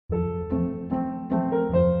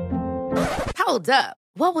Hold up.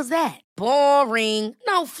 What was that? Boring.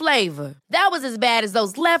 No flavor. That was as bad as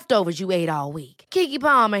those leftovers you ate all week. Keke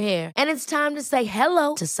Palmer here, and it's time to say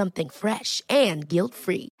hello to something fresh and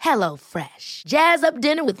guilt-free. Hello Fresh. Jazz up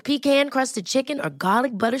dinner with pecan-crusted chicken or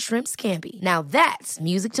garlic butter shrimp scampi. Now that's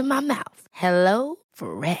music to my mouth. Hello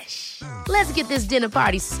Fresh. Let's get this dinner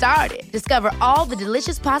party started. Discover all the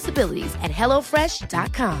delicious possibilities at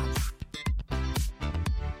hellofresh.com.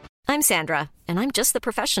 I'm Sandra, and I'm just the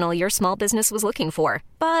professional your small business was looking for.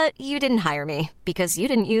 But you didn't hire me because you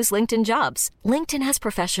didn't use LinkedIn Jobs. LinkedIn has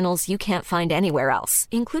professionals you can't find anywhere else,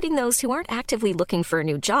 including those who aren't actively looking for a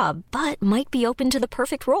new job, but might be open to the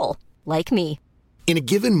perfect role, like me. In a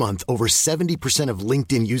given month, over 70% of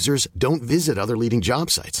LinkedIn users don't visit other leading job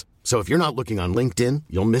sites. So if you're not looking on LinkedIn,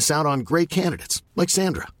 you'll miss out on great candidates like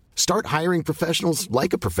Sandra. Start hiring professionals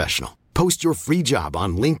like a professional. Post your free job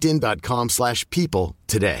on linkedin.com/people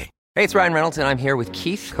today. Hey, it's Ryan Reynolds, and I'm here with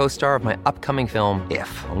Keith, co-star of my upcoming film, If,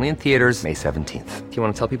 only in theaters May 17th. Do you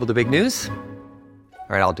want to tell people the big news?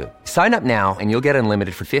 All right, I'll do it. Sign up now and you'll get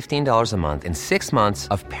unlimited for $15 a month and 6 months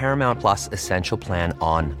of Paramount Plus Essential Plan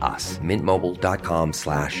on us.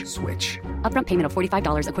 MintMobile.com/switch. Upfront payment of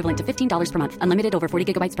 $45 equivalent to $15 per month. Unlimited over 40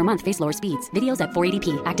 gigabytes per month. Face lower speeds. Videos at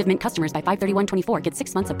 480p. Active Mint customers by 531.24 get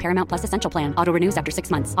 6 months of Paramount Plus Essential Plan. Auto renews after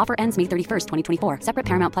 6 months. Offer ends May 31st, 2024. Separate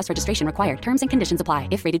Paramount Plus registration required. Terms and conditions apply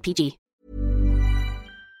if rated PG.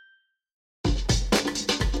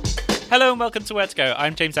 Hello and welcome to Where to Go.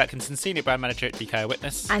 I'm James Atkinson, Senior Brand Manager at DK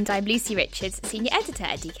Eyewitness. And I'm Lucy Richards, Senior Editor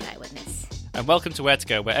at DK Eyewitness. And welcome to Where to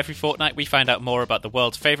Go, where every fortnight we find out more about the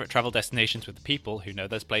world's favourite travel destinations with the people who know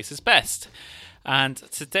those places best. And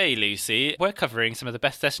today, Lucy, we're covering some of the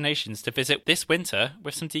best destinations to visit this winter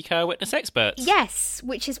with some DK Eyewitness experts. Yes,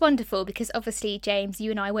 which is wonderful because obviously, James, you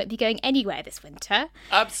and I won't be going anywhere this winter.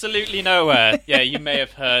 Absolutely nowhere. Yeah, you may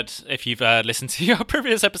have heard, if you've listened to your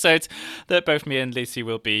previous episodes, that both me and Lucy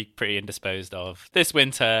will be pretty indisposed of this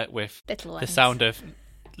winter with the sound of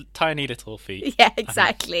tiny little feet. Yeah,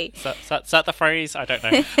 exactly. Is that the phrase? I don't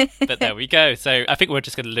know. But there we go. So I think we're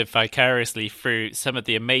just going to live vicariously through some of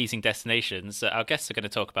the amazing destinations that our guests are going to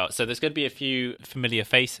talk about. So there's going to be a few familiar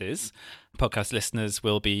faces, podcast listeners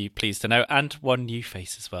will be pleased to know, and one new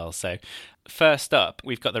face as well. So first up,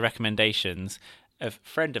 we've got the recommendations of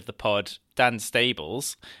friend of the pod, Dan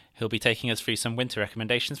Stables, who'll be taking us through some winter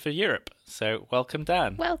recommendations for Europe. So welcome,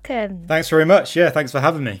 Dan. Welcome. Thanks very much. Yeah, thanks for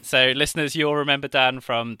having me. So listeners, you'll remember Dan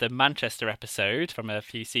from the Manchester episode from a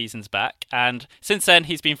few seasons back. And since then,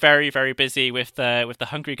 he's been very, very busy with the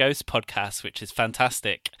Hungry Ghost podcast, which is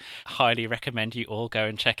fantastic. Highly recommend you all go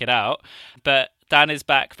and check it out. But Dan is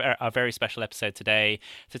back for our very special episode today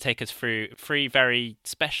to take us through 3 very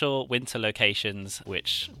special winter locations,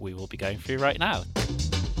 which we will be going through right now.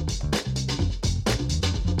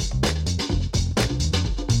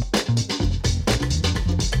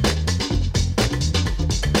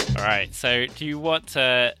 All right, so do you want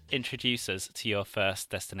to introduce us to your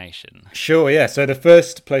first destination? Sure, yeah. So the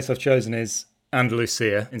first place I've chosen is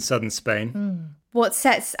Andalusia in southern Spain. What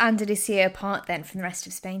sets Andalusia apart then from the rest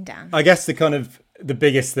of Spain, Dan? I guess the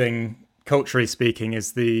biggest thing, culturally speaking,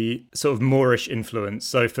 is the sort of Moorish influence.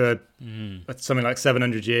 So for something like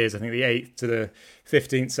 700 years, I think the 8th to the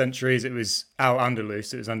 15th centuries, it was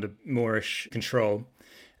Al-Andalus, it was under Moorish control.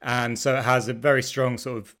 And so it has a very strong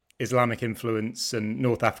sort of Islamic influence and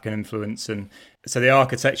North African influence. And so the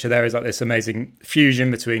architecture there is like this amazing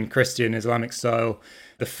fusion between Christian Islamic style.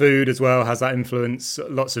 The food as well has that influence,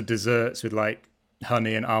 lots of desserts with like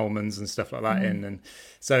honey and almonds and stuff like that in. And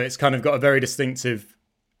so it's kind of got a very distinctive,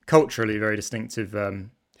 culturally very distinctive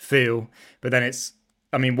feel. But then it's,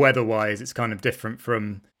 I mean, weather-wise, it's kind of different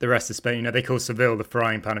from the rest of Spain. You know, they call Seville the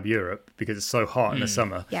frying pan of Europe because it's so hot in the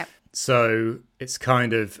summer. Yep. So it's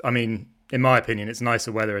kind of, I mean, in my opinion, it's nicer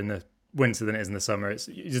weather in the winter than it is in the summer.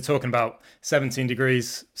 You're talking about 17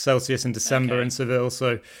 degrees Celsius in December in Seville,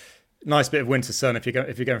 so nice bit of winter sun if you're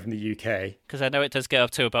going from the UK. Because I know it does get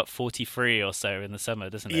up to about 43 or so in the summer,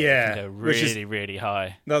 doesn't it? Yeah. It can go really, really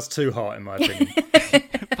high. That's too hot, in my opinion.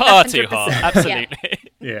 Far too hot, absolutely.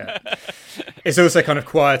 Yeah. It's also kind of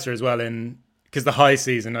quieter as well because the high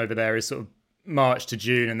season over there is sort of March to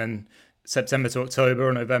June and then September to October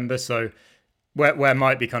or November, so where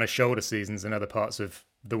might be kind of shoulder seasons in other parts of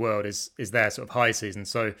the world is their sort of high season.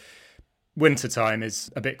 So wintertime is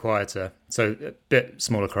a bit quieter, so a bit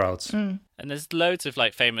smaller crowds. And there's loads of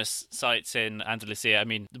like famous sites in Andalusia. I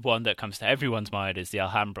mean, one that comes to everyone's mind is the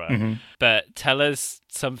Alhambra. But tell us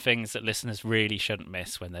some things that listeners really shouldn't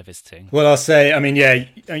miss when they're visiting. Well, I'll say, I mean, yeah,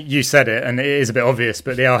 you said it, and it is a bit obvious,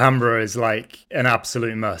 but the Alhambra is like an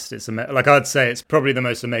absolute must. It's like, I'd say it's probably the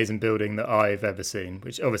most amazing building that I've ever seen,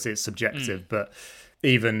 which obviously it's subjective, but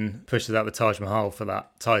even pushes out the Taj Mahal for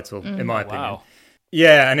that title, in my opinion. Wow.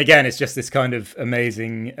 Yeah, and again, it's just this kind of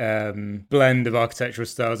amazing blend of architectural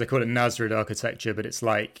styles. They call it Nasrid architecture, but it's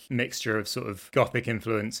like mixture of sort of Gothic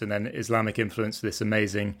influence and then Islamic influence, this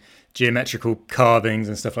amazing geometrical carvings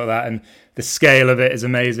and stuff like that. And the scale of it is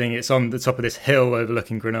amazing. It's on the top of this hill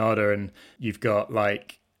overlooking Granada, and you've got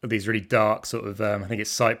like these really dark sort of, I think it's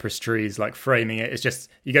cypress trees, like framing it. It's just,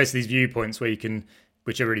 you go to these viewpoints where you can,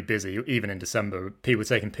 which are really busy, even in December, people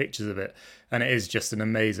taking pictures of it. And it is just an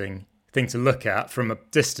amazing thing to look at from a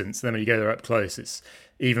distance. Then when you go there up close, it's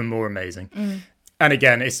even more amazing. And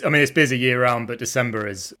again, it's busy year round, but December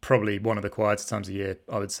is probably one of the quieter times of year,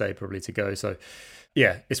 I would say, probably to go. So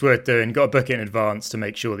yeah, it's worth doing. Got to book it in advance to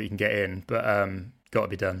make sure that you can get in, but got to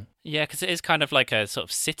be done. Yeah, because it is kind of like a sort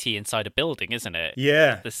of city inside a building, isn't it?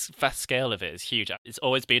 Yeah. The vast scale of it is huge. It's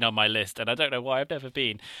always been on my list, and I don't know why I've never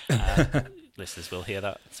been. Listeners will hear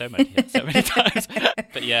that so many times.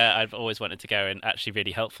 But yeah, I've always wanted to go, and actually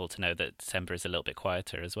really helpful to know that December is a little bit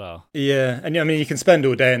quieter as well. Yeah, and I mean, you can spend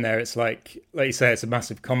all day in there. It's like you say, it's a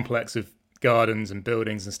massive complex of gardens and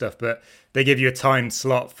buildings and stuff, but they give you a timed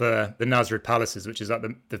slot for the Nasrid Palaces, which is like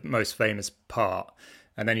the most famous part.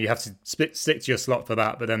 And then you have to stick to your slot for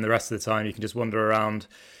that. But then the rest of the time, you can just wander around.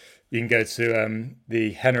 You can go to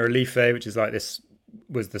the Generalife, which is like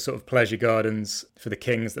was the sort of pleasure gardens for the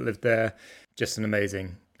kings that lived there. Just an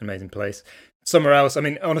amazing, amazing place. Somewhere else, I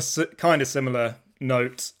mean, on a kind of similar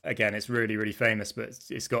note, again, it's really, really famous, but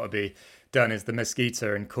it's got to be done, is the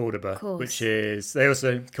Mezquita in Cordoba, which is, they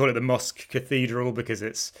also call it the Mosque Cathedral because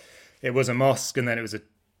it was a mosque and then it was a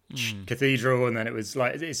cathedral, and then it was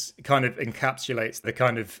like, it kind of encapsulates the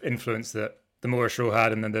kind of influence that the Moorish rule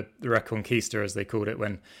had, and then the Reconquista, as they called it,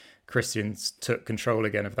 when Christians took control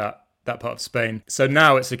again of that part of Spain. So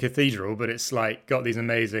now it's a cathedral, but it's like got these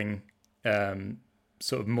amazing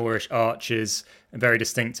sort of Moorish arches and very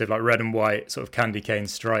distinctive, like red and white, sort of candy cane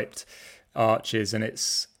striped arches, and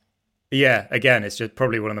it's it's just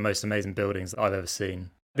probably one of the most amazing buildings that I've ever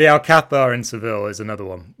seen. The Alcázar in Seville is another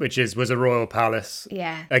one, which was a royal palace.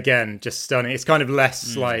 Yeah. Again, just stunning. It's kind of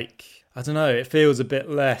less like, I don't know, it feels a bit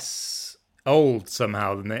less old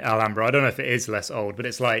somehow than the Alhambra. I don't know if it is less old, but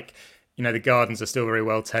it's like, you know, the gardens are still very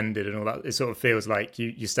well tended and all that. It sort of feels like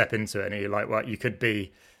you step into it and you're like, well, you could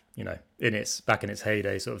be, you know, back in its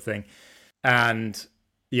heyday sort of thing. And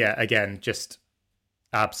yeah, again, just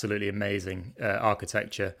absolutely amazing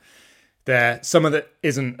architecture. There, some of it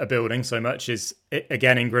isn't a building so much is,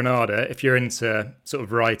 again, in Granada, if you're into sort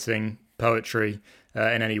of writing, poetry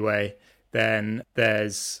in any way, then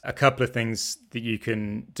there's a couple of things that you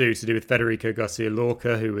can do to do with Federico Garcia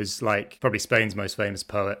Lorca, who was like probably Spain's most famous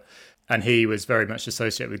poet. And he was very much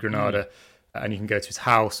associated with Granada. And you can go to his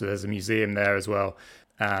house, so there's a museum there as well.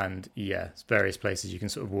 And yeah, it's various places you can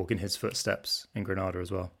sort of walk in his footsteps in Granada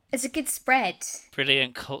as well. It's a good spread.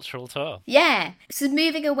 Brilliant cultural tour. Yeah. So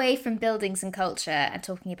moving away from buildings and culture and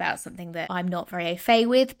talking about something that I'm not very au fait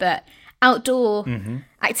with, but outdoor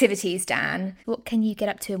activities, Dan, what can you get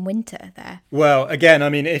up to in winter there? Well, again, I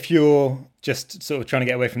mean, if you're just sort of trying to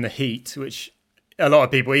get away from the heat, which a lot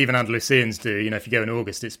of people, even Andalusians, do, you know, if you go in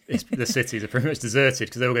August, it's the cities are pretty much deserted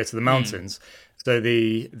because they all go to the mountains. So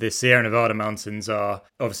the Sierra Nevada mountains are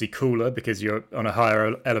obviously cooler because you're on a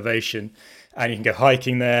higher elevation, and you can go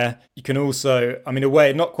hiking there. You can also, I mean,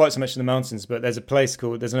 away, not quite so much in the mountains, but there's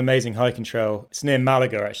an amazing hiking trail. It's near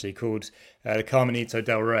Malaga, actually, called the Caminito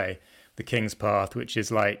del Rey, the King's Path, which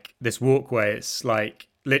is like this walkway. It's like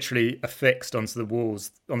literally affixed onto the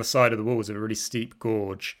walls, on the side of the walls of a really steep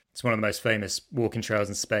gorge. It's one of the most famous walking trails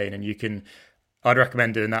in Spain, and I'd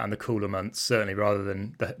recommend doing that in the cooler months, certainly, rather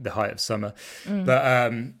than the height of summer.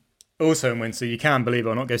 But also in winter, you can, believe it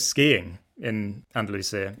or not, go skiing in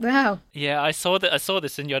Andalusia. Wow. Yeah, I saw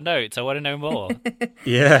this in your notes. I want to know more.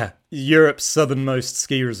 Yeah. Europe's southernmost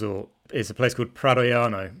ski resort is a place called Prado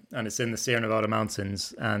Llano, and it's in the Sierra Nevada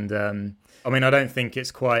mountains. And I mean, I don't think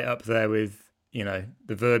it's quite up there with, you know,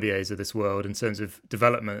 the Verbiers of this world in terms of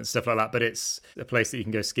development and stuff like that, but it's a place that you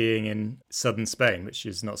can go skiing in southern Spain, which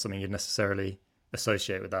is not something you'd necessarily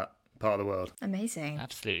associate with that part of the world. Amazing.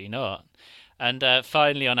 Absolutely not. And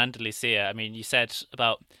finally on Andalusia, I mean, you said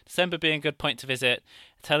about December being a good point to visit.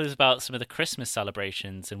 Tell us about some of the Christmas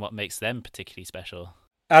celebrations and what makes them particularly special.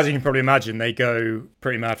 as you can probably imagine, they go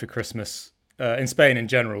pretty mad for Christmas in Spain in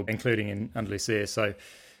general, including in Andalusia. So,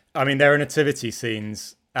 I mean, there are nativity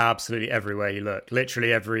scenes absolutely everywhere you look.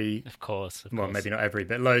 Literally every... Of course. Well, maybe not every,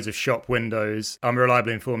 but loads of shop windows. I'm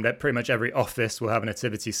reliably informed that pretty much every office will have a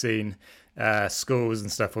nativity scene, schools and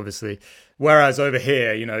stuff, obviously. Whereas over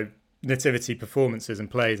here, you know, nativity performances and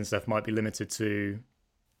plays and stuff might be limited to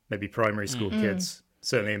maybe primary school kids.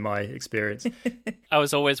 Certainly in my experience. I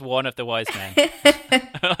was always one of the wise men.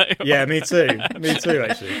 Yeah, me too. Me too,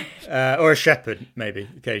 actually. Or a shepherd, maybe,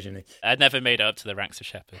 occasionally. I'd never made it up to the ranks of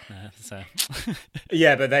shepherd. So.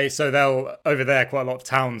 Yeah, but they'll over there, quite a lot of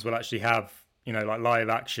towns will actually have, you know, like live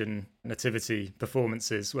action nativity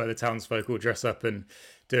performances where the townsfolk will dress up and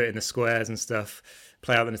do it in the squares and stuff,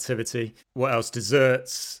 play out the nativity. What else?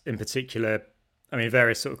 Desserts in particular. I mean,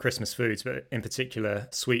 various sort of Christmas foods, but in particular,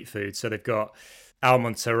 sweet foods. So they've got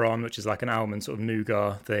almond terron, which is like an almond sort of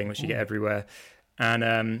nougat thing, which you get everywhere.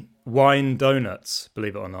 And wine donuts,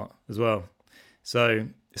 believe it or not, as well. So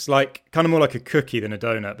it's like kind of more like a cookie than a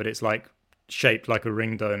donut, but it's like shaped like a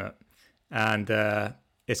ring donut. And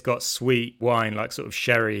it's got sweet wine, like sort of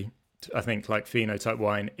sherry, I think like Fino type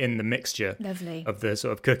wine in the mixture of the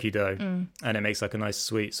sort of cookie dough. And it makes like a nice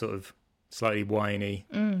sweet sort of slightly winey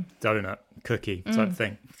donut cookie type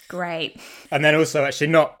thing. Great. And then also actually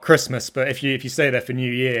not Christmas, but if you stay there for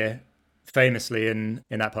New Year, famously in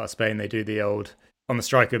that part of Spain, they do the old, on the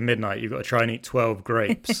strike of midnight, you've got to try and eat 12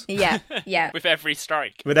 grapes. Yeah. With every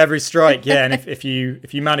strike. With every strike, yeah. And if you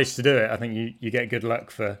manage to do it, I think you get good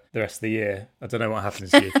luck for the rest of the year. I don't know what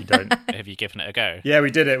happens to you if you don't. Have you given it a go? Yeah,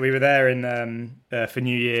 we did it. We were there in for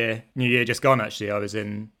New Year just gone, actually. I was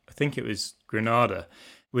in, I think it was Granada.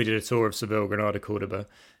 We did a tour of Seville, Granada, Cordoba.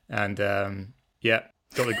 And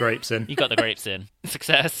got the grapes in. You got the grapes in.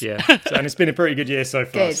 Success. Yeah. And it's been a pretty good year so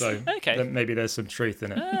far. Good. So okay. Maybe there's some truth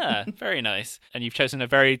in it. Very nice. And you've chosen a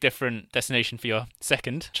very different destination for your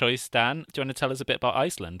second choice, Dan. Do you want to tell us a bit about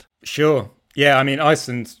Iceland? Sure. Yeah, I mean,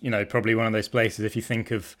 Iceland, you know, probably one of those places, if you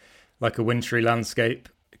think of like a wintry landscape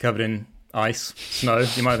covered in ice, snow,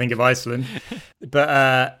 you might think of Iceland. But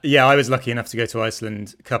I was lucky enough to go to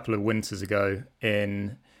Iceland a couple of winters ago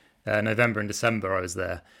in November and December. I was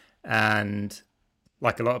there. And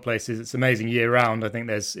like a lot of places, it's amazing year round. I think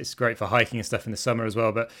it's great for hiking and stuff in the summer as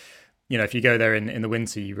well. But, you know, if you go there in the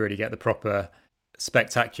winter, you really get the proper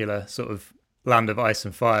spectacular sort of land of ice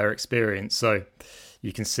and fire experience. So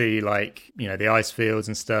you can see like, you know, the ice fields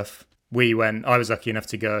and stuff. I was lucky enough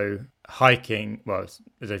to go hiking, well, I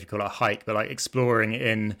don't know if you call it a hike, but like exploring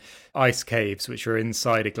in ice caves, which are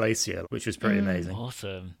inside a glacier, which was pretty amazing.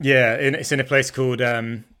 Awesome. Yeah, it's in a place called,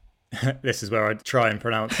 this is where I try and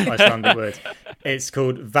pronounce Icelandic words. It's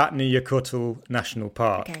called Vatnajökull National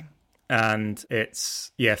Park. Okay. And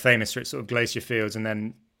it's, famous for its sort of glacier fields. And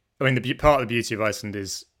then, I mean, part of the beauty of Iceland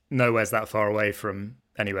is nowhere's that far away from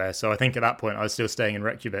anywhere. So I think at that point I was still staying in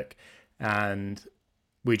Reykjavik, and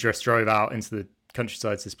we just drove out into the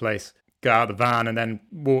countryside to this place, got out of the van and then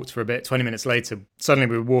walked for a bit. 20 minutes later, suddenly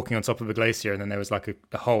we were walking on top of a glacier, and then there was like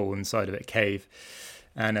a hole inside of it, a cave,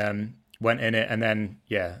 and went in it. And then,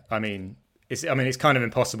 it's kind of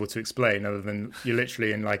impossible to explain other than you're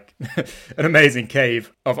literally in like an amazing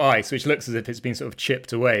cave of ice, which looks as if it's been sort of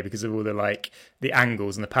chipped away because of all the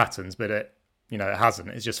angles and the patterns, but it hasn't.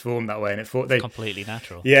 It's just formed that way, and they completely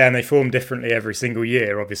natural. Yeah, and they form differently every single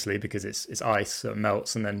year, obviously, because it's ice, so it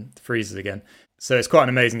melts and then freezes again. So it's quite an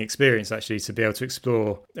amazing experience actually to be able to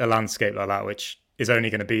explore a landscape like that, which is only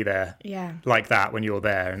going to be there like that when you're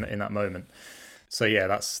there in that moment. So yeah,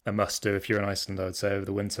 that's a must do if you're in Iceland, I would say, over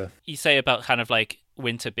the winter. You say about kind of like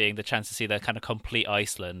winter being the chance to see the kind of complete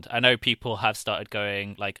Iceland. I know people have started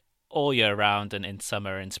going like all year round and in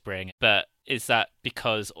summer and spring, but is that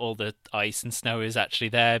because all the ice and snow is actually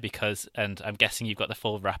there? And I'm guessing you've got the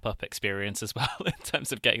full wrap-up experience as well in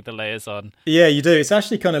terms of getting the layers on. Yeah, you do. It's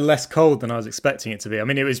actually kind of less cold than I was expecting it to be. I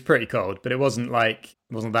mean, it was pretty cold, but it wasn't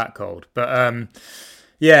that cold. But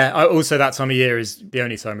also that time of year is the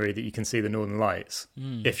only time really that you can see the Northern Lights,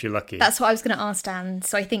 if you're lucky. That's what I was going to ask, Dan.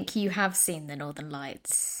 So I think you have seen the Northern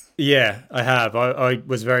Lights. Yeah, I have. I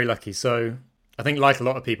was very lucky. So I think like a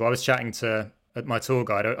lot of people, I was chatting to my tour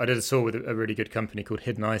guide. I did a tour with a really good company called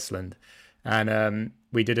Hidden Iceland. And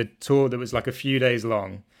we did a tour that was like a few days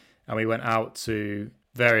long. And we went out to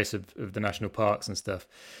various of the national parks and stuff.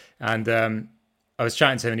 And I was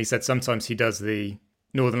chatting to him, and he said sometimes he does the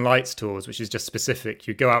Northern Lights tours, which is just specific.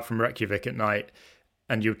 You go out from Reykjavik at night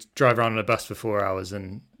and you drive around on a bus for 4 hours,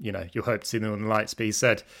 and you'll hope to see the Northern Lights. But he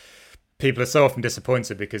said people are so often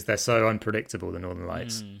disappointed because they're so unpredictable, the Northern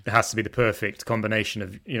Lights. It has to be the perfect combination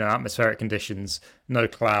of atmospheric conditions, no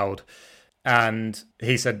cloud, And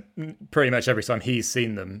he said pretty much every time he's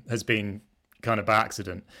seen them has been kind of by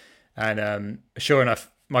accident. And sure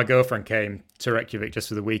enough, my girlfriend came to Reykjavik just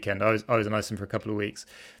for the weekend. I was in Iceland for a couple of weeks,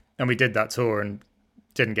 and we did that tour and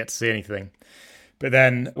didn't get to see anything. But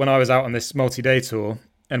then when I was out on this multi-day tour,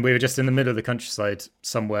 and we were just in the middle of the countryside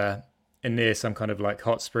somewhere near some kind of like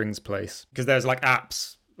hot springs place, because there's like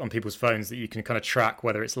apps on people's phones that you can kind of track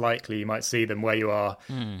whether it's likely you might see them where you are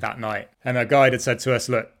that night. And our guide had said to us,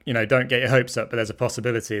 look, don't get your hopes up, but there's a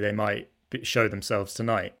possibility they might show themselves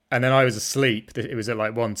tonight. And then I was asleep. It was at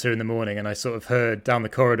like 1, 2 in the morning, and I sort of heard down the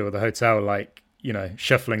corridor of the hotel, like,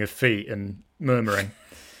 shuffling of feet and murmuring.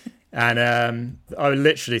 And I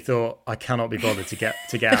literally thought, I cannot be bothered to get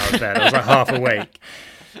out of bed. I was like half awake.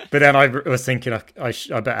 But then I was thinking I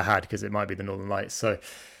bet I had, because it might be the Northern Lights. So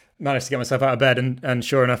managed to get myself out of bed, and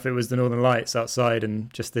sure enough, it was the Northern Lights outside.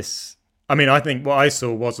 And just this, I mean, I think what I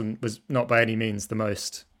saw was not by any means the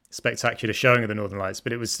most spectacular showing of the Northern Lights,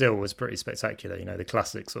 but it was pretty spectacular. The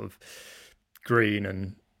classic sort of green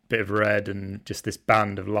and bit of red, and just this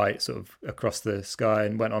band of light sort of across the sky,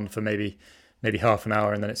 and went on for maybe half an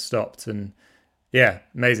hour, and then it stopped. And yeah,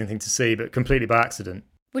 amazing thing to see, but completely by accident.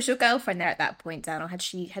 Was your girlfriend there at that point, Dan, or had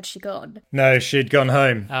she gone? No, she'd gone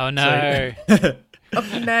home. Oh no. So...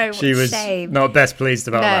 oh no, she was shame. Not best pleased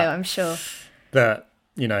about that. No, I'm sure. But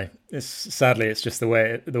sadly it's just the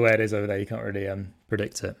way it is over there. You can't really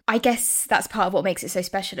predict it. I guess that's part of what makes it so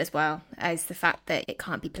special as well, is the fact that it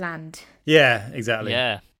can't be planned. Yeah, exactly.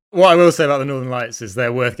 Yeah. What I will say about the Northern Lights is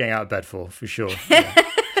they're worth getting out of bed for sure.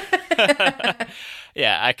 Yeah.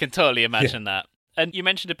 Yeah, I can totally imagine that. And you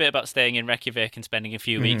mentioned a bit about staying in Reykjavik and spending a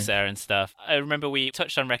few weeks there and stuff. I remember we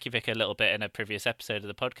touched on Reykjavik a little bit in a previous episode of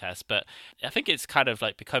the podcast, but I think it's kind of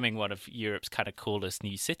like becoming one of Europe's kind of coolest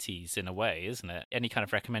new cities in a way, isn't it? Any kind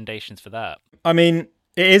of recommendations for that? I mean,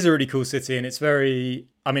 it is a really cool city, and it's very,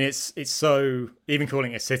 I mean, it's so, even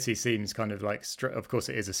calling it a city seems kind of like, of course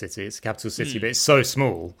it is a city, it's a capital city, but it's so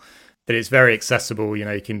small that it's very accessible.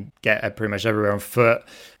 You can get pretty much everywhere on foot.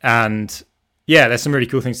 And yeah, there's some really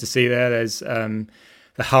cool things to see there. There's the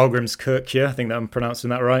Hallgrímskirkja. I think that I'm pronouncing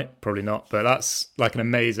that right. Probably not, but that's like an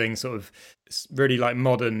amazing sort of really like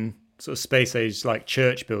modern sort of space age like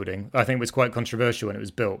church building. I think it was quite controversial when it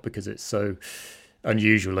was built because it's so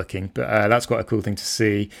unusual looking, but that's quite a cool thing to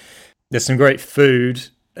see. There's some great food.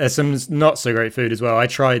 There's some not so great food as well.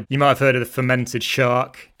 You might have heard of the fermented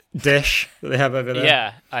shark dish that they have over there.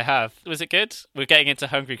 Yeah, I have. Was it good? We're getting into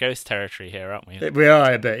Hungry Ghost territory here, aren't we? We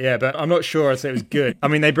are a bit, yeah, but I'm not sure I'd say it was good. I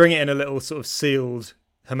mean, they bring it in a little sort of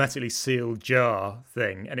hermetically sealed jar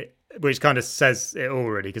thing, and which kind of says it all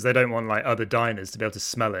really, because they don't want like other diners to be able to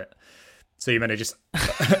smell it. So you meant to just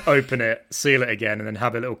open it, seal it again, and then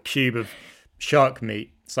have a little cube of shark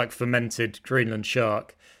meat. It's like fermented Greenland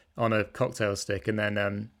shark on a cocktail stick, and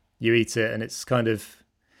then you eat it, and it's kind of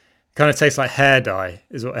tastes like hair dye,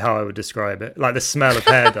 is how I would describe it. Like the smell of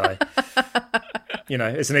hair dye.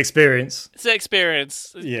 It's an experience. It's an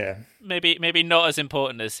experience. Yeah. Maybe not as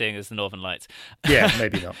important as seeing as the Northern Lights. Yeah,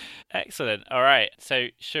 maybe not. Excellent. All right. So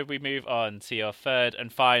should we move on to your third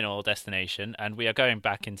and final destination? And we are going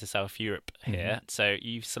back into South Europe here. Mm-hmm. So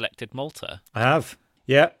you've selected Malta. I have.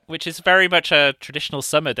 Yeah. Which is very much a traditional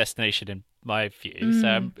summer destination in my view. So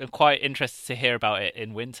I'm quite interested to hear about it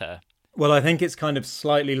in winter. Well, I think it's kind of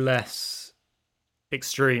slightly less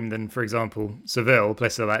extreme than, for example, Seville,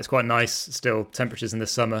 places like that. It's quite nice still, temperatures in the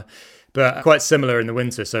summer, but quite similar in the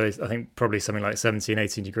winter. So I think probably something like 17,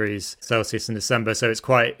 18 degrees Celsius in December. So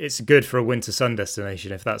it's good for a winter sun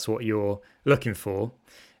destination if that's what you're looking for.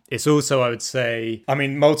 It's also, I would say, I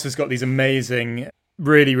mean, Malta's got these amazing,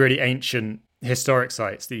 really, really ancient historic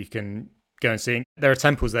sites that you can go and see. There are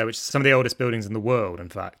temples there, which are some of the oldest buildings in the world, in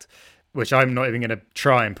fact, which I'm not even going to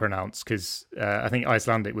try and pronounce because I think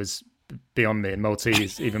Icelandic was beyond me and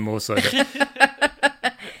Maltese even more so.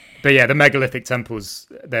 But yeah, the megalithic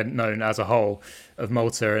temples, they're known as a whole of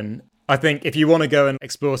Malta. And I think if you want to go and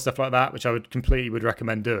explore stuff like that, which I would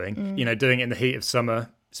recommend doing, doing it in the heat of summer,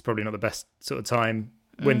 it's probably not the best sort of time.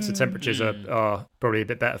 Winter temperatures are probably a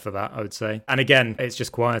bit better for that, I would say. And again, it's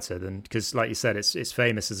just quieter because like you said, it's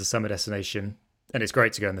famous as a summer destination. And it's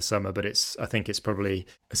great to go in the summer, but I think it's probably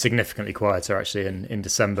significantly quieter actually in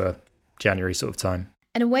December, January sort of time.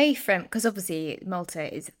 And away from, because obviously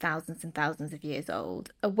Malta is thousands and thousands of years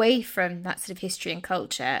old, away from that sort of history and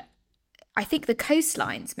culture, I think the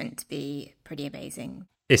coastline's meant to be pretty amazing.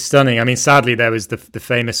 It's stunning. I mean, sadly, there was the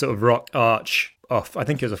famous sort of rock arch off, I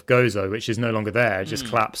think it was off Gozo, which is no longer there. It just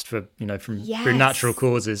collapsed for, through natural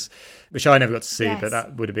causes, which I never got to see, but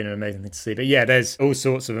that would have been an amazing thing to see. But yeah, there's all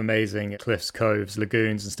sorts of amazing cliffs, coves,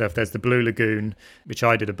 lagoons and stuff. There's the Blue Lagoon, which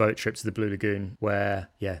I did a boat trip to the Blue Lagoon where,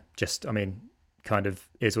 kind of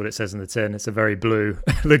is what it says in the tin. It's a very blue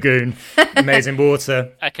lagoon, amazing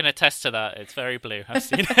water. I can attest to that. It's very blue. I've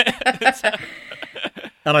seen it.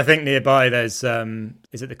 And I think nearby there's,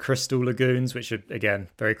 is it the Crystal Lagoons, which are, again,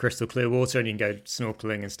 very crystal clear water, and you can go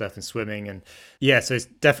snorkeling and stuff and swimming. And yeah, so it's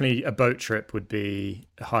definitely a boat trip would be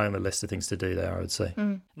high on the list of things to do there, I would say.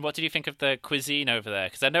 What did you think of the cuisine over there?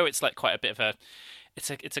 Because I know it's like quite a bit of a...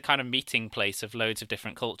 It's a kind of meeting place of loads of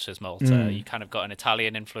different cultures, Malta. You kind of got an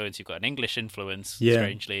Italian influence, you've got an English influence,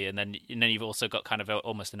 strangely, and then you've also got kind of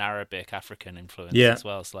almost an Arabic, African influence as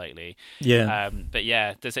well, slightly. But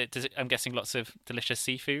yeah, does it? I'm guessing lots of delicious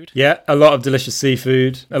seafood. Yeah, a lot of delicious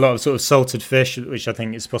seafood, a lot of sort of salted fish, which I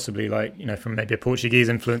think is possibly like from maybe a Portuguese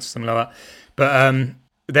influence or something like that. But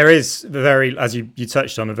there is as you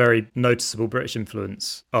touched on, a very noticeable British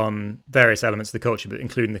influence on various elements of the culture, but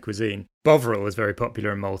including the cuisine. Bovril is very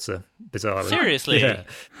popular in Malta, bizarrely. Seriously? Yeah.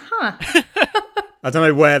 Huh. I don't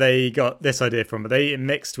know where they got this idea from, but they eat it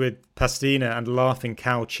mixed with pastina and laughing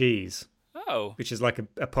cow cheese. Oh. Which is like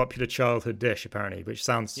a popular childhood dish, apparently, which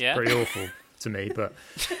sounds pretty awful to me, but...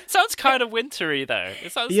 Sounds kind of wintry, though.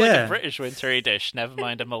 It sounds like a British wintry dish, never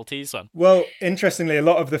mind a Maltese one. Well, interestingly, a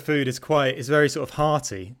lot of the food is very sort of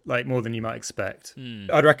hearty, like more than you might expect.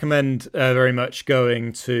 I'd recommend very much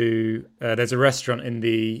going to... there's a restaurant in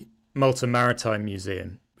the Malta Maritime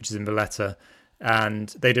Museum, which is in Valletta, and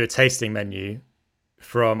they do a tasting menu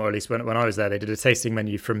from, or at least when I was there, they did a tasting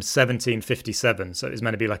menu from 1757. So it was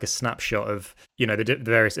meant to be like a snapshot of, the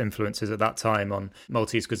various influences at that time on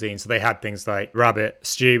Maltese cuisine. So they had things like rabbit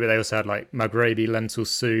stew, but they also had like maghrebi lentil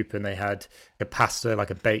soup, and they had a pasta, like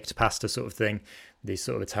a baked pasta sort of thing, these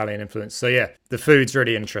sort of Italian influence. So yeah, the food's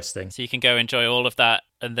really interesting. So you can go enjoy all of that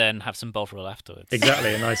and then have some Bovril afterwards.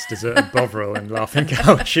 Exactly, a nice dessert of Bovril and laughing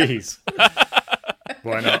cow cheese.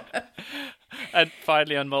 Why not? And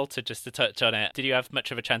finally on Malta, just to touch on it, did you have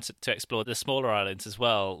much of a chance to explore the smaller islands as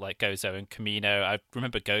well, like Gozo and Comino? I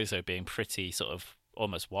remember Gozo being pretty sort of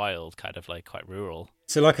almost wild, kind of like quite rural.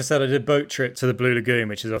 So like I said, I did a boat trip to the Blue Lagoon,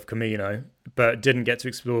 which is off Comino, but didn't get to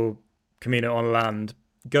explore Comino on land.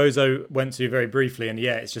 Gozo went to very briefly, and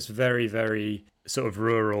yeah, it's just very, very sort of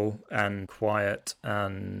rural and quiet,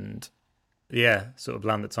 and yeah, sort of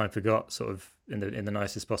land that time forgot, sort of in the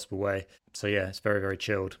nicest possible way. So yeah, it's very, very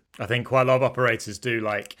chilled. I think quite a lot of operators do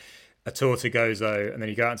like a tour to Gozo, and then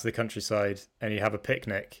you go out into the countryside and you have a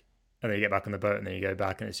picnic, and then you get back on the boat and then you go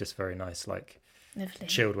back, and it's just very nice, like lovely,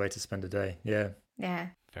 chilled way to spend a day. Yeah.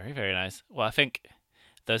 Very, very nice. Well, I think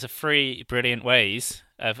those are 3 brilliant ways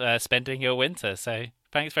of spending your winter. So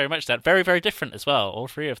thanks very much, Dan. Very, very different as well, all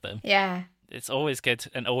 3 of them. Yeah. It's always good,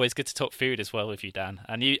 and always good to talk food as well with you, Dan.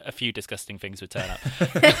 I knew a few disgusting things would turn up.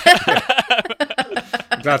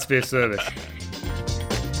 I'm glad to be of service.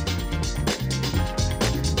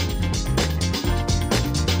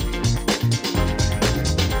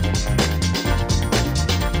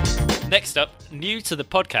 Next up, new to the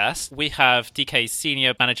podcast, we have DK's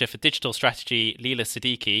Senior Manager for Digital Strategy, Leela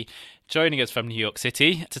Siddiqui, joining us from New York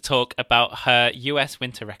City to talk about her US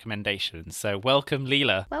winter recommendations. So welcome,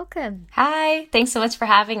 Leela. Welcome. Hi. Thanks so much for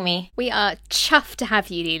having me. We are chuffed to have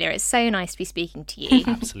you, Leela. It's so nice to be speaking to you.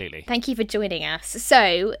 Absolutely. Thank you for joining us.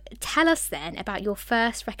 So tell us then about your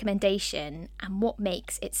first recommendation and what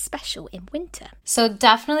makes it special in winter. So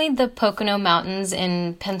definitely the Pocono Mountains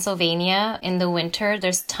in Pennsylvania in the winter.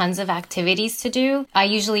 There's tons of activities to do. I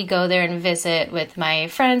usually go there and visit with my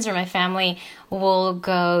friends or my family. We'll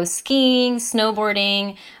go skiing,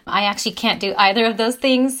 snowboarding. I actually can't do either of those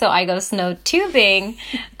things, so I go snow tubing,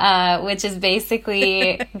 which is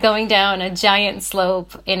basically going down a giant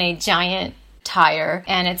slope in a giant tire,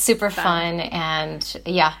 and it's super fun, and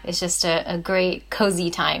yeah, it's just a great cozy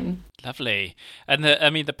time. Lovely. And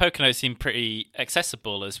the Poconos seem pretty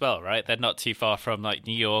accessible as well, right? They're not too far from like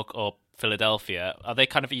New York or Philadelphia. Are they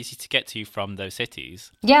kind of easy to get to from those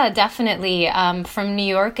cities? Yeah, definitely. From New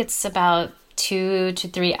York, it's about 2 to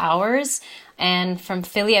 3 hours. And from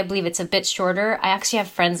Philly, I believe it's a bit shorter. I actually have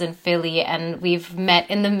friends in Philly, and we've met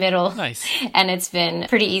in the middle. Nice. And it's been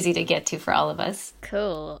pretty easy to get to for all of us.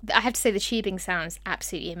 Cool. I have to say the tubing sounds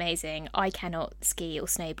absolutely amazing. I cannot ski or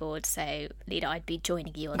snowboard, so Leela, I'd be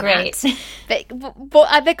joining you on Great. that. But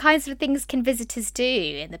what other kinds of things can visitors do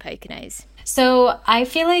in the Poconos? So I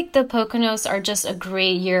feel like the Poconos are just a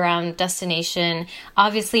great year-round destination.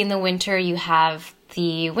 Obviously, in the winter, you have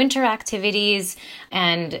the winter activities.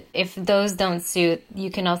 And if those don't suit,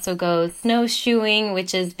 you can also go snowshoeing,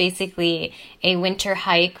 which is basically a winter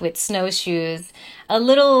hike with snowshoes. A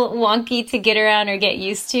little wonky to get around or get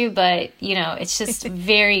used to, but, you know, it's just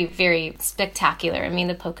very, very spectacular. I mean,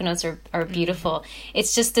 the Poconos are beautiful.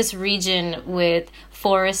 It's just this region with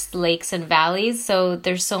forests, lakes, and valleys. So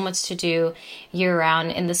there's so much to do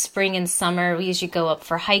year-round. In the spring and summer, we usually go up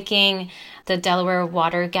for hiking. The Delaware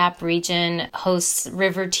Water Gap region hosts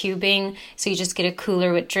river tubing. So you just get a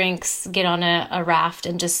cooler with drinks, get on a raft,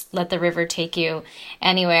 and just let the river take you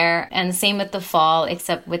anywhere. And same with the fall,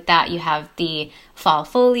 except with that, you have the fall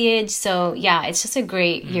foliage. So yeah, it's just a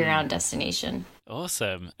great year-round destination.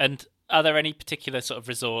 Awesome. And are there any particular sort of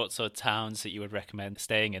resorts or towns that you would recommend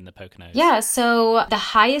staying in the Poconos? Yeah, so the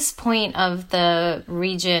highest point of the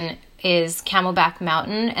region is Camelback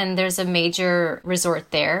Mountain, and there's a major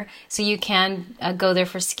resort there. So you can go there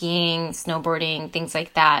for skiing, snowboarding, things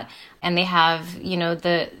like that. And they have, you know,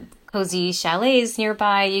 the cozy chalets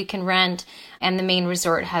nearby you can rent, and the main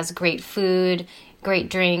resort has great food, great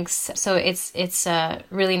drinks. So it's a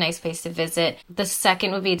really nice place to visit. The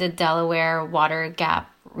second would be the Delaware Water Gap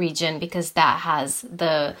region, because that has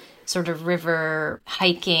the sort of river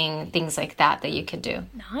hiking, things like that you could do.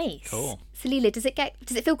 Nice. Cool. So Leela, does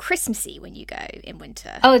it feel Christmassy when you go in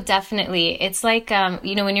winter? Oh, definitely. It's like,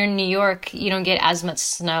 you know, when you're in New York, you don't get as much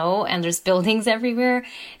snow and there's buildings everywhere.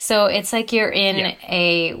 So it's like you're in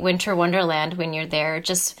a winter wonderland when you're there,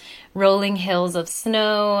 just rolling hills of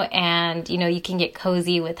snow, and, you know, you can get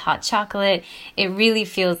cozy with hot chocolate. It really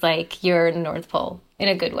feels like you're in the North Pole in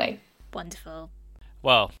a good way. Wonderful.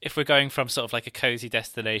 Well, if we're going from sort of like a cozy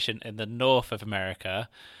destination in the north of America,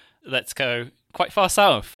 let's go quite far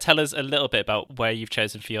south. Tell us a little bit about where you've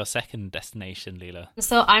chosen for your second destination, Leela.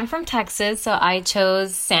 So I'm from Texas, so I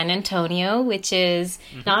chose San Antonio, which is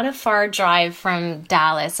not a far drive from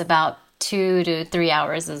Dallas, about 2 to 3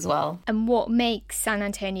 hours as well. And what makes San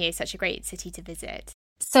Antonio such a great city to visit?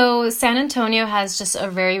 So San Antonio has just a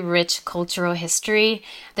very rich cultural history.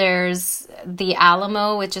 There's the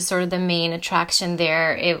Alamo, which is sort of the main attraction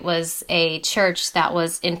there. It was a church that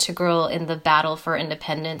was integral in the battle for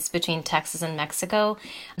independence between Texas and Mexico.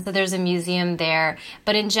 So there's a museum there.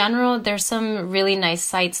 But in general, there's some really nice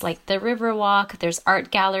sites like the Riverwalk, there's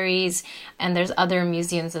art galleries, and there's other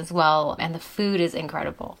museums as well. And the food is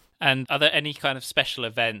incredible. And are there any kind of special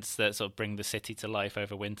events that sort of bring the city to life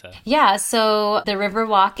over winter? Yeah, so the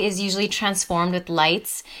Riverwalk is usually transformed with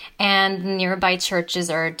lights, and nearby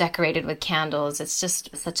churches are decorated with candles. It's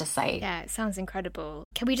just such a sight. Yeah, it sounds incredible.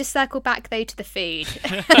 Can we just circle back, though, to the food?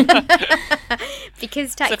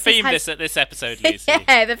 Because Texas it's a theme has... this episode, Lucy.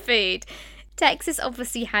 Yeah, the food. Texas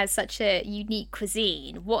obviously has such a unique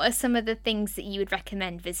cuisine. What are some of the things that you would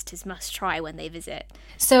recommend visitors must try when they visit?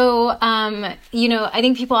 So, you know, I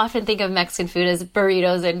think people often think of Mexican food as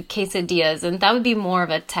burritos and quesadillas, and that would be more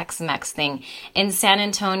of a Tex-Mex thing. In San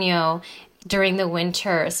Antonio, during the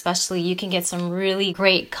winter especially, you can get some really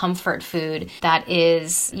great comfort food that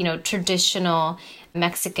is, you know, traditional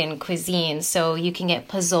Mexican cuisine. So you can get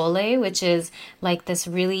pozole, which is like this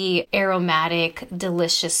really aromatic,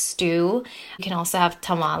 delicious stew. You can also have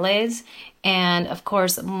tamales. And of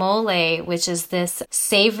course, mole, which is this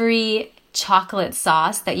savory chocolate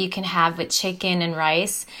sauce that you can have with chicken and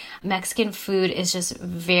rice. Mexican food is just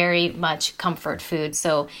very much comfort food.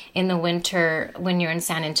 So in the winter, when you're in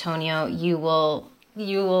San Antonio, you will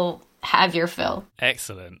have your fill.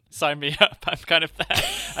 Excellent. Sign me up. I'm kind of there.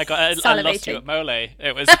 I lost you at mole.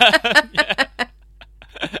 It was yeah.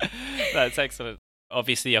 That's excellent.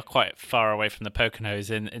 Obviously, you're quite far away from the Poconos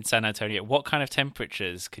in San Antonio. What kind of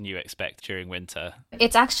temperatures can you expect during winter?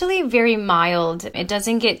 It's actually very mild. It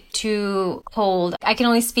doesn't get too cold. I can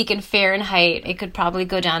only speak in Fahrenheit. It could probably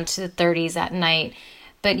go down to the 30s at night.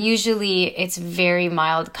 But usually it's very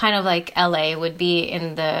mild, kind of like LA would be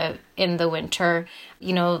in the winter.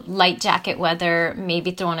 You know, light jacket weather,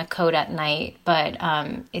 maybe throw on a coat at night, but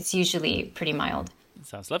it's usually pretty mild.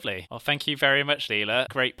 Sounds lovely. Well, thank you very much, Leela.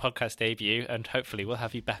 Great podcast debut, and hopefully we'll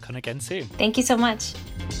have you back on again soon. Thank you so much.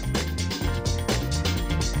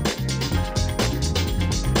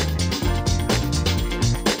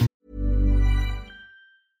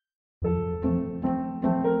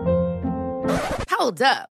 Hold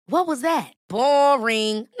up. What was that?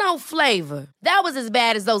 Boring. No flavor. That was as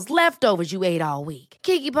bad as those leftovers you ate all week.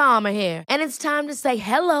 Keke Palmer here, and it's time to say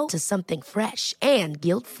hello to something fresh and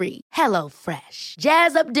guilt-free. Hello Fresh.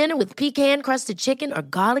 Jazz up dinner with pecan-crusted chicken or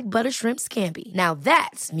garlic butter shrimp scampi. Now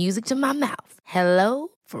that's music to my mouth. Hello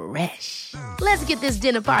Fresh. Let's get this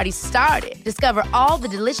dinner party started. Discover all the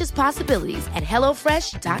delicious possibilities at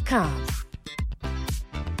HelloFresh.com.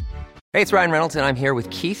 Hey, it's Ryan Reynolds, and I'm here with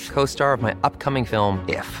Keith, co-star of my upcoming film,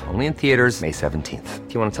 If, only in theaters May 17th.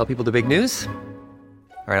 Do you want to tell people the big news?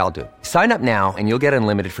 All right, I'll do it. Sign up now and you'll get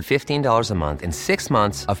unlimited for $15 a month and 6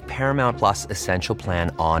 months of Paramount Plus Essential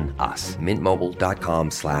Plan on us.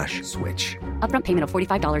 MintMobile.com/switch. Upfront payment of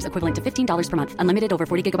 $45 equivalent to $15 per month. Unlimited over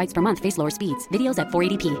 40 gigabytes per month. Face lower speeds. Videos at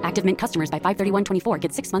 480p. Active Mint customers by 531.24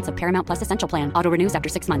 get 6 months of Paramount Plus Essential Plan. Auto renews after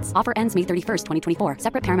 6 months. Offer ends May 31st, 2024.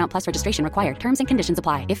 Separate Paramount Plus registration required. Terms and conditions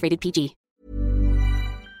apply if rated PG.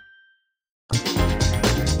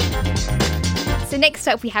 So next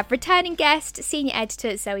up we have returning guest, senior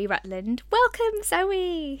editor Zoe Rutland. Welcome,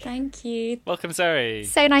 Zoe. Thank you. Welcome, Zoe.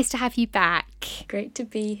 So nice to have you back. Great to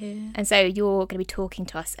be here. And so you're going to be talking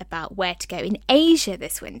to us about where to go in Asia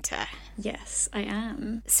this winter. Yes, I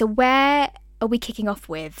am. So where are we kicking off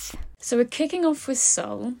with? So we're kicking off with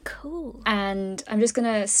Seoul. Cool. And I'm just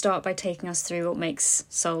going to start by taking us through what makes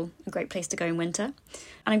Seoul a great place to go in winter.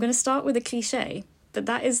 And I'm going to start with a cliche, but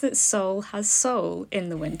that is that Seoul has soul in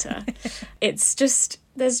the winter.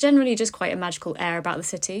 There's generally just quite a magical air about the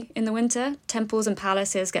city in the winter. Temples and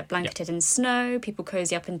palaces get blanketed in snow, people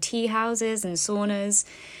cozy up in tea houses and saunas.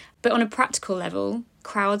 But on a practical level,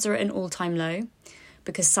 crowds are at an all-time low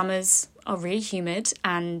because summers are really humid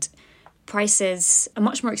and prices are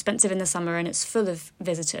much more expensive in the summer and it's full of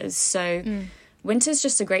visitors. So winter's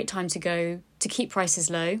just a great time to go to keep prices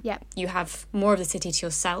low. Yep. You have more of the city to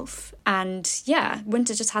yourself. And yeah,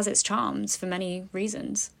 winter just has its charms for many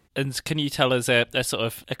reasons. And can you tell us a sort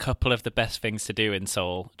of a couple of the best things to do in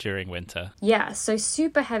Seoul during winter? Yeah, so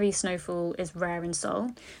super heavy snowfall is rare in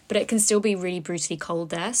Seoul, but it can still be really brutally cold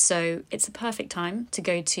there. So it's a perfect time to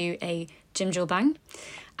go to a jjimjilbang.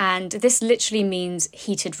 And this literally means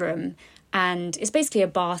heated room. And it's basically a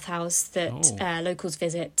bathhouse that locals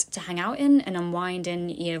visit to hang out in and unwind in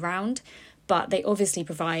year round. But they obviously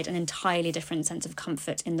provide an entirely different sense of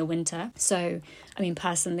comfort in the winter. So, I mean,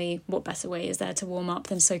 personally, what better way is there to warm up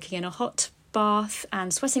than soaking in a hot bath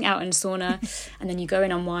and sweating out in a sauna, and then you go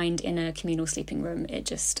and unwind in a communal sleeping room? It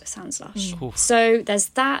just sounds lush. So there's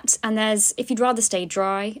that, and there's, if you'd rather stay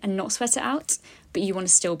dry and not sweat it out, but you want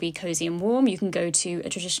to still be cozy and warm, you can go to a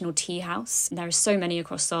traditional tea house. There are so many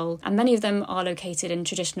across Seoul, and many of them are located in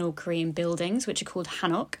traditional Korean buildings, which are called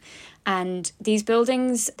hanok. And these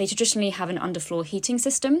buildings, they traditionally have an underfloor heating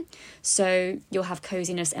system. So you'll have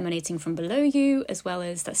coziness emanating from below you, as well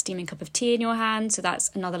as that steaming cup of tea in your hand. So that's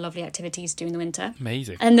another lovely activity to do in the winter.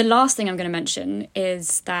 Amazing. And the last thing I'm going to mention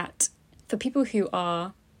is that for people who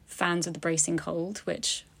are fans of the bracing cold,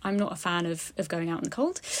 which I'm not a fan of going out in the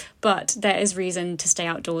cold, but there is reason to stay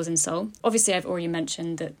outdoors in Seoul. Obviously, I've already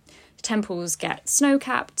mentioned that temples get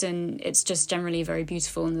snow-capped and it's just generally very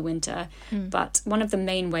beautiful in the winter. But one of the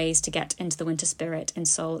main ways to get into the winter spirit in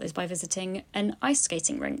Seoul is by visiting an ice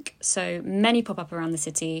skating rink. So many pop up around the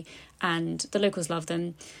city and the locals love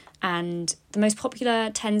them. And the most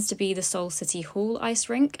popular tends to be the Seoul City Hall ice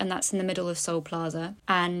rink, and that's in the middle of Seoul Plaza.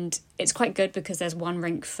 And it's quite good because there's one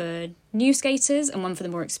rink for new skaters and one for the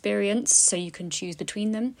more experienced, so you can choose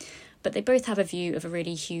between them. But they both have a view of a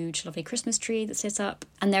really huge, lovely Christmas tree that's lit up.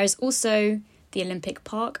 And there is also the Olympic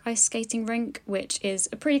Park ice skating rink, which is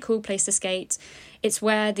a pretty cool place to skate. It's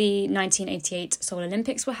where the 1988 Seoul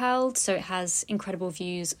Olympics were held, so it has incredible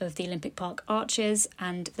views of the Olympic Park arches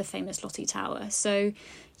and the famous Lotte Tower. So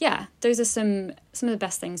yeah, those are some of the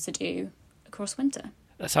best things to do across winter.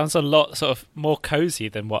 That sounds a lot sort of more cozy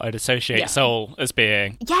than what I'd associate Seoul as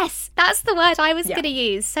being. Yes, that's the word I was going to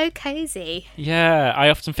use. So cozy. Yeah, I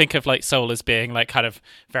often think of like Seoul as being like kind of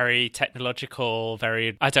very technological,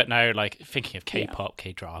 very, I don't know, like thinking of K-pop,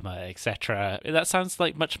 K-drama, etc. That sounds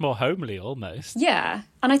like much more homely almost. Yeah,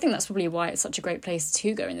 and I think that's probably why it's such a great place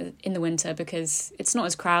to go in the winter, because it's not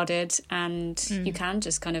as crowded and you can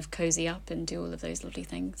just kind of cozy up and do all of those lovely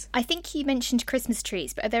things. I think you mentioned Christmas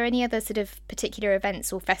trees, but are there any other sort of particular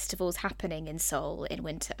events or festivals happening in Seoul in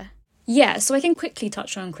winter? Yeah, so I can quickly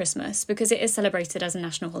touch on Christmas because it is celebrated as a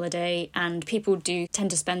national holiday and people do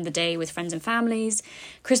tend to spend the day with friends and families.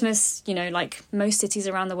 Christmas, you know, like most cities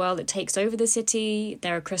around the world, it takes over the city.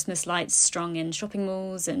 There are Christmas lights strung in shopping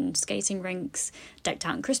malls and skating rinks, decked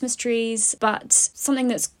out in Christmas trees. But something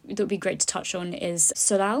that would be great to touch on is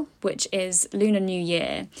Seollal, which is Lunar New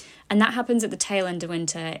Year. And that happens at the tail end of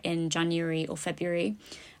winter in January or February.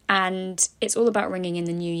 And it's all about ringing in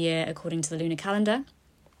the new year according to the lunar calendar.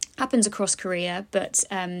 Happens across Korea, but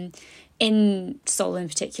in Seoul in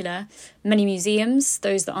particular, many museums,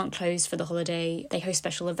 those that aren't closed for the holiday, they host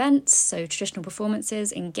special events, so traditional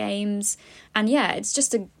performances and games. And yeah, it's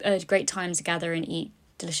just a great time to gather and eat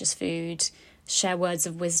delicious food, share words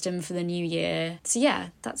of wisdom for the new year. So yeah,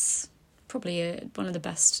 that's probably one of the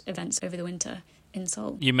best events over the winter in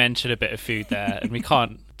Seoul. You mentioned a bit of food there, and we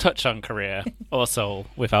can't touch on Korea or Seoul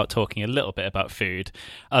without talking a little bit about food.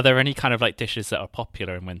 Are there any kind of like dishes that are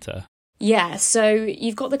popular in winter? Yeah, so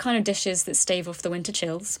you've got the kind of dishes that stave off the winter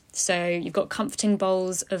chills. So you've got comforting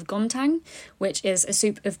bowls of gomtang, which is a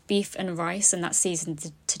soup of beef and rice, and that's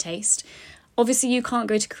seasoned to taste. Obviously, you can't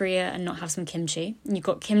go to Korea and not have some kimchi. You've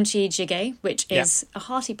got kimchi jjigae, which is a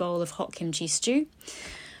hearty bowl of hot kimchi stew.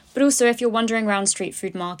 But also, if you're wandering around street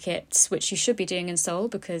food markets, which you should be doing in Seoul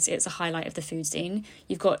because it's a highlight of the food scene,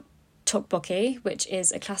 you've got tteokbokki, which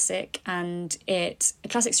is a classic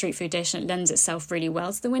street food dish, and it lends itself really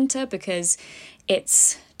well to the winter because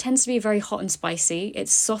it tends to be very hot and spicy.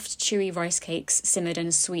 It's soft, chewy rice cakes simmered in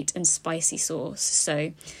a sweet and spicy sauce,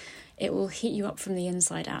 so it will heat you up from the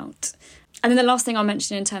inside out. And then the last thing I'll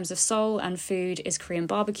mention in terms of Seoul and food is Korean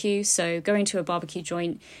barbecue. So going to a barbecue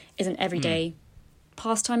joint is an everyday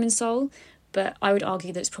pastime in Seoul, but I would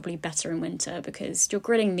argue that it's probably better in winter because you're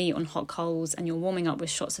grilling meat on hot coals and you're warming up with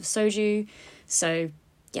shots of soju. So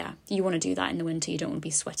yeah, you want to do that in the winter. You don't want to be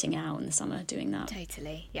sweating out in the summer doing that.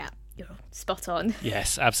 Totally, yeah. You're spot on.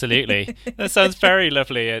 Yes, absolutely. That sounds very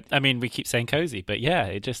lovely. I mean, we keep saying cozy, but yeah,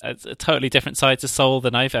 it's a totally different side to Seoul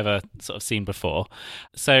than I've ever sort of seen before.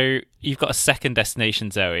 So you've got a second destination,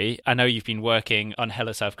 Zoe. I know you've been working on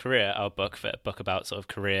Hello South Korea, our book about sort of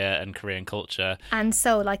Korea and Korean culture. And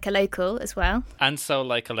Seoul Like a Local as well. And Seoul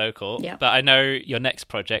Like a Local. Yeah. But I know your next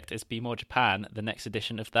project is Be More Japan, the next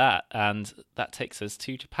edition of that. And that takes us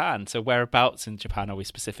to Japan. So whereabouts in Japan are we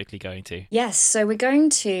specifically going to? Yes, so we're going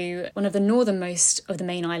to one of the northernmost of the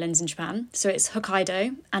main islands in Japan. So it's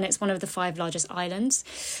Hokkaido, and it's one of the 5 largest islands.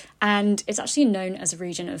 And it's actually known as a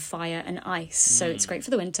region of fire and ice. So it's great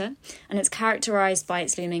for the winter. And it's characterised by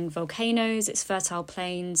its looming volcanoes, its fertile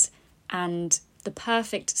plains, and the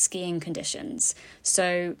perfect skiing conditions.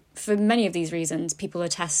 So for many of these reasons, people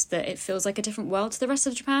attest that it feels like a different world to the rest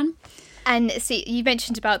of Japan. And see, you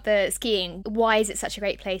mentioned about the skiing. Why is it such a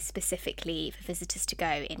great place specifically for visitors to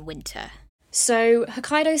go in winter? So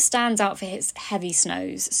Hokkaido stands out for its heavy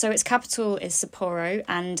snows. So its capital is Sapporo,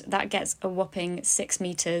 and that gets a whopping 6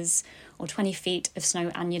 metres or 20 feet of snow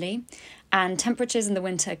annually. And temperatures in the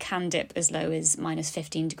winter can dip as low as minus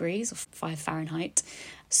 15 degrees or 5 Fahrenheit.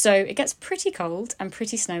 So it gets pretty cold and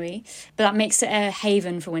pretty snowy, but that makes it a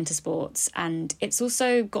haven for winter sports. And it's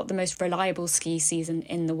also got the most reliable ski season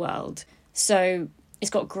in the world. So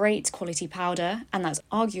it's got great quality powder, and that's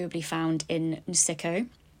arguably found in Niseko.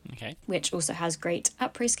 Okay. Which also has great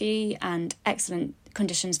après-ski and excellent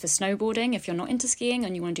conditions for snowboarding if you're not into skiing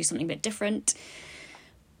and you want to do something a bit different.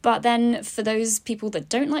 But then for those people that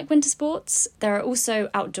don't like winter sports, there are also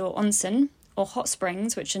outdoor onsen or hot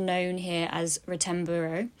springs, which are known here as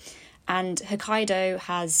Rotemburo. And Hokkaido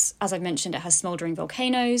has, as I've mentioned, it has smouldering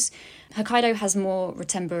volcanoes. Hokkaido has more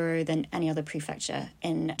Rotemburo than any other prefecture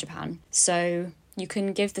in Japan. So you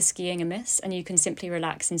can give the skiing a miss and you can simply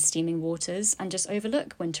relax in steaming waters and just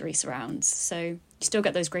overlook wintry surrounds. So you still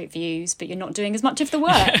get those great views, but you're not doing as much of the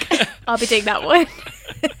work. I'll be doing that one.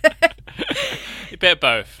 A bit of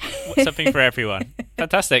both. Something for everyone.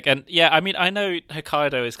 Fantastic. And yeah, I mean, I know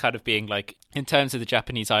Hokkaido is kind of being like, in terms of the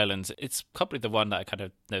Japanese islands, it's probably the one that I kind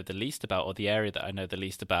of know the least about, or the area that I know the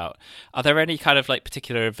least about. Are there any kind of like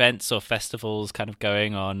particular events or festivals kind of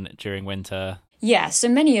going on during winter? Yeah, so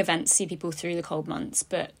many events see people through the cold months,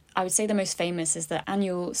 but I would say the most famous is the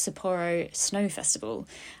annual Sapporo Snow Festival.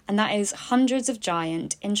 And that is hundreds of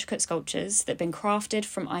giant, intricate sculptures that have been crafted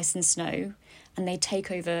from ice and snow, and they take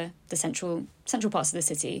over the central parts of the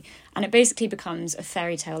city. And it basically becomes a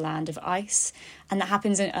fairy tale land of ice. And that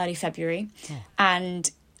happens in early February. Oh. And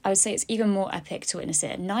I would say it's even more epic to witness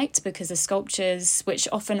it at night because the sculptures, which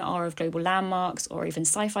often are of global landmarks or even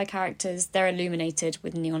sci-fi characters, they're illuminated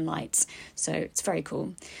with neon lights. So it's very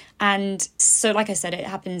cool. And so, like I said, it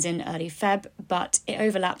happens in early Feb, but it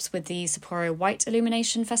overlaps with the Sapporo White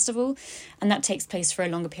Illumination Festival, and that takes place for a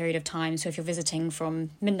longer period of time. So if you're visiting from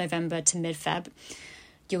mid-November to mid-Feb,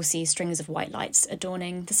 you'll see strings of white lights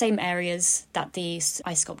adorning the same areas that these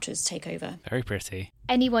ice sculptures take over. Very pretty.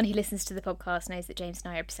 Anyone who listens to the podcast knows that James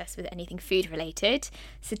and I are obsessed with anything food related.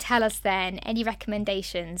 So tell us then, any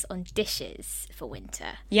recommendations on dishes for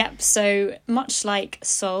winter? Yep, so much like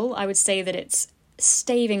Seoul, I would say that it's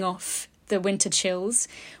staving off the winter chills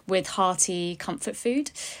with hearty comfort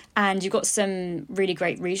food. And you've got some really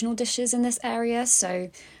great regional dishes in this area. So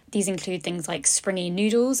these include things like springy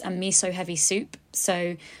noodles and miso-heavy soup.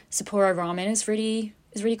 So Sapporo ramen is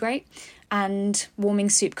really great. And warming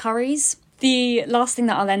soup curries. The last thing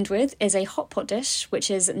that I'll end with is a hot pot dish,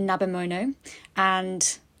 which is nabemono.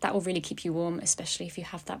 And that will really keep you warm, especially if you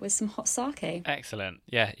have that with some hot sake. Excellent.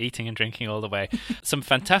 Yeah, eating and drinking all the way. Some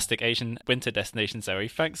fantastic Asian winter destinations, Zoe.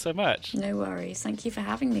 Thanks so much. No worries. Thank you for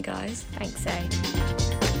having me, guys. Thanks, Zoe.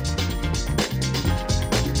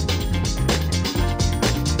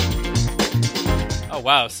 Oh,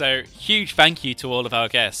 wow. So huge thank you to all of our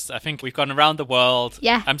guests. I think we've gone around the world.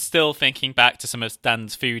 Yeah. I'm still thinking back to some of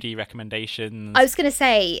Dan's foodie recommendations. I was going to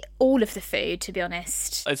say all of the food, to be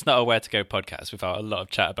honest. It's not a Where to Go podcast without a lot of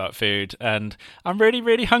chat about food. And I'm really,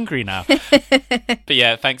 really hungry now. But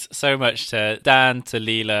yeah, thanks so much to Dan, to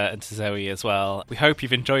Leela and to Zoe as well. We hope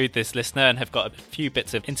you've enjoyed this, listener, and have got a few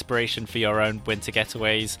bits of inspiration for your own winter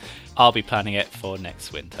getaways. I'll be planning it for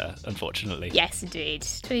next winter, unfortunately. Yes, indeed.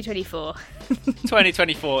 2024.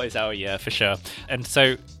 2024 is our year for sure. And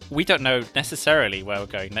so we don't know necessarily where we're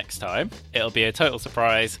going next time. It'll be a total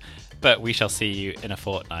surprise, but we shall see you in a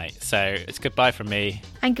fortnight. So it's goodbye from me.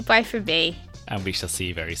 And goodbye from me. And we shall see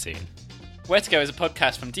you very soon. Where to Go is a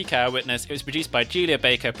podcast from DK Eyewitness. It was produced by Julia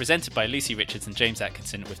Baker, presented by Lucy Richards and James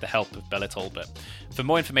Atkinson with the help of Bella Talbot. For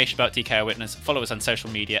more information about DK Eyewitness, follow us on social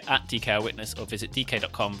media at DK Eyewitness or visit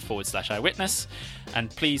dk.com/eyewitness. And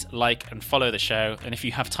please like and follow the show. And if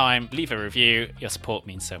you have time, leave a review. Your support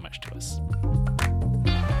means so much to us.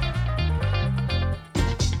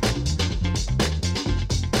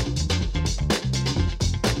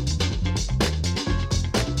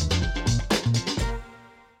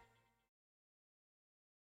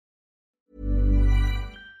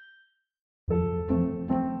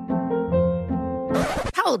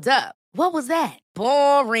 Hold up. What was that?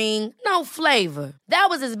 Boring. No flavor. That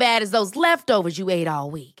was as bad as those leftovers you ate all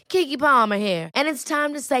week. Keke Palmer here, and it's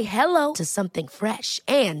time to say hello to something fresh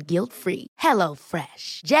and guilt-free.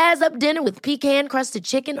 HelloFresh. Jazz up dinner with pecan-crusted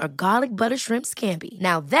chicken or garlic butter shrimp scampi.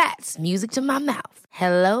 Now that's music to my mouth.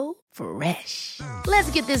 HelloFresh.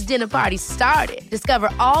 Let's get this dinner party started. Discover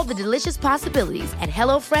all the delicious possibilities at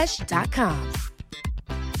HelloFresh.com.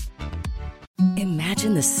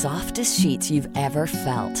 Imagine the softest sheets you've ever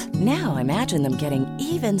felt. Now imagine them getting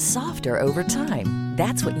even softer over time.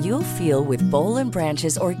 That's what you'll feel with Boll &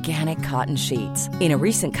 Branch's organic cotton sheets. In a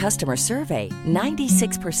recent customer survey,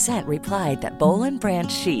 96% replied that Boll &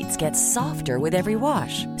 Branch sheets get softer with every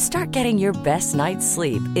wash. Start getting your best night's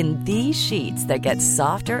sleep in these sheets that get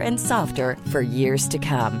softer and softer for years to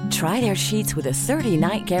come. Try their sheets with a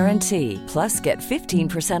 30-night guarantee. Plus, get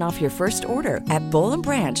 15% off your first order at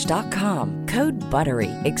bollandbranch.com. Code BUTTERY.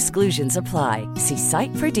 Exclusions apply. See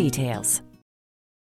site for details.